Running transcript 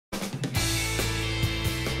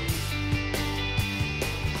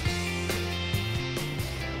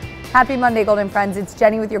Happy Monday, Golden Friends. It's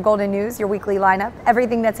Jenny with your Golden News, your weekly lineup.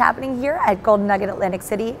 Everything that's happening here at Golden Nugget Atlantic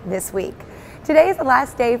City this week. Today is the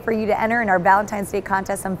last day for you to enter in our Valentine's Day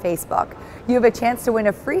contest on Facebook. You have a chance to win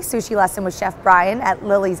a free sushi lesson with Chef Brian at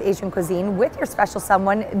Lily's Asian Cuisine with your special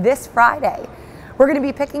someone this Friday. We're going to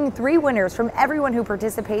be picking 3 winners from everyone who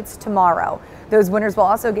participates tomorrow. Those winners will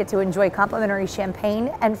also get to enjoy complimentary champagne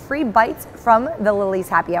and free bites from the Lily's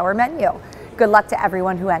Happy Hour menu. Good luck to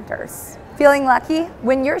everyone who enters. Feeling lucky?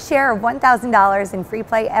 Win your share of $1,000 in free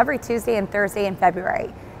play every Tuesday and Thursday in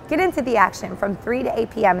February. Get into the action from 3 to 8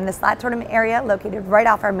 p.m. in the slot tournament area located right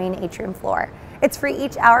off our main atrium floor. It's free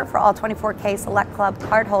each hour for all 24K Select Club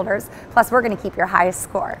card holders, plus we're going to keep your highest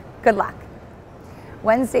score. Good luck.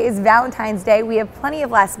 Wednesday is Valentine's Day. We have plenty of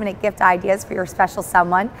last-minute gift ideas for your special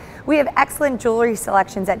someone. We have excellent jewelry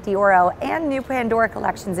selections at Dioro and new Pandora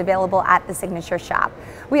collections available at the Signature Shop.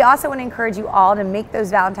 We also want to encourage you all to make those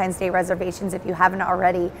Valentine's Day reservations if you haven't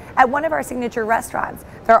already at one of our signature restaurants.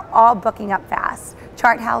 They're all booking up fast.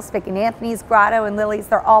 Chart House, Vic and Anthony's, Grotto, and Lily's,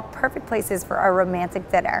 they're all perfect places for our romantic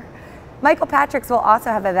dinner. Michael Patrick's will also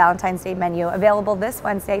have a Valentine's Day menu available this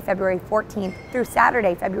Wednesday, February 14th through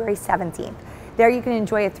Saturday, February 17th. There you can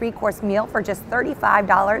enjoy a 3-course meal for just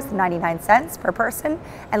 $35.99 per person,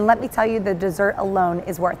 and let me tell you, the dessert alone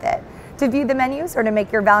is worth it. To view the menus or to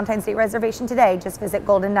make your Valentine's Day reservation today, just visit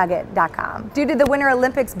goldennugget.com. Due to the Winter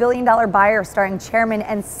Olympics, billion-dollar buyer starring Chairman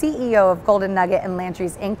and CEO of Golden Nugget and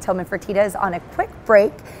Landry's Inc., Tillman Fertitta, is on a quick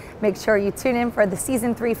break. Make sure you tune in for the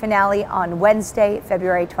Season 3 finale on Wednesday,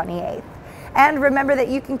 February 28th. And remember that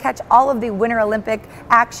you can catch all of the Winter Olympic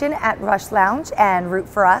action at Rush Lounge and root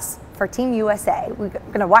for us for Team USA. We're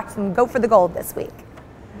going to watch them go for the gold this week.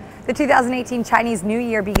 The 2018 Chinese New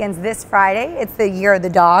Year begins this Friday. It's the year of the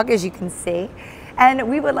dog, as you can see. And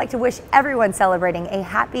we would like to wish everyone celebrating a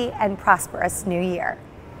happy and prosperous new year.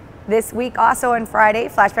 This week, also on Friday,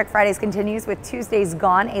 Flashback Fridays continues with Tuesday's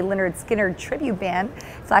Gone, a Lynyrd Skynyrd tribute band.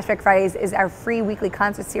 Flashback Fridays is our free weekly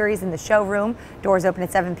concert series in the showroom. Doors open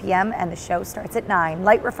at 7 p.m. and the show starts at 9.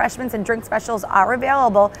 Light refreshments and drink specials are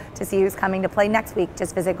available. To see who's coming to play next week,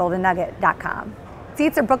 just visit goldennugget.com.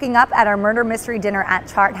 Seats are booking up at our Murder Mystery Dinner at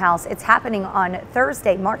Chart House. It's happening on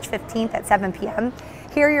Thursday, March 15th at 7 p.m.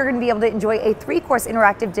 Here you're going to be able to enjoy a 3-course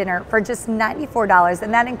interactive dinner for just $94,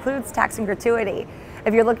 and that includes tax and gratuity.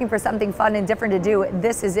 If you're looking for something fun and different to do,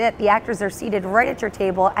 this is it. The actors are seated right at your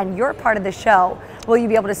table and you're part of the show. Will you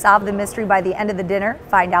be able to solve the mystery by the end of the dinner?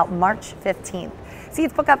 Find out March 15th.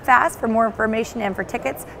 Seats book up fast. For more information and for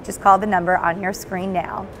tickets, just call the number on your screen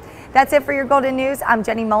now. That's it for your Golden News. I'm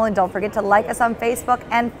Jenny Mullen. Don't forget to like us on Facebook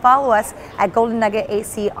and follow us at Golden Nugget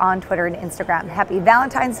AC on Twitter and Instagram. Happy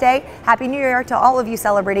Valentine's Day. Happy New Year to all of you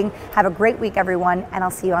celebrating. Have a great week, everyone, and I'll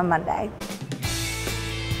see you on Monday.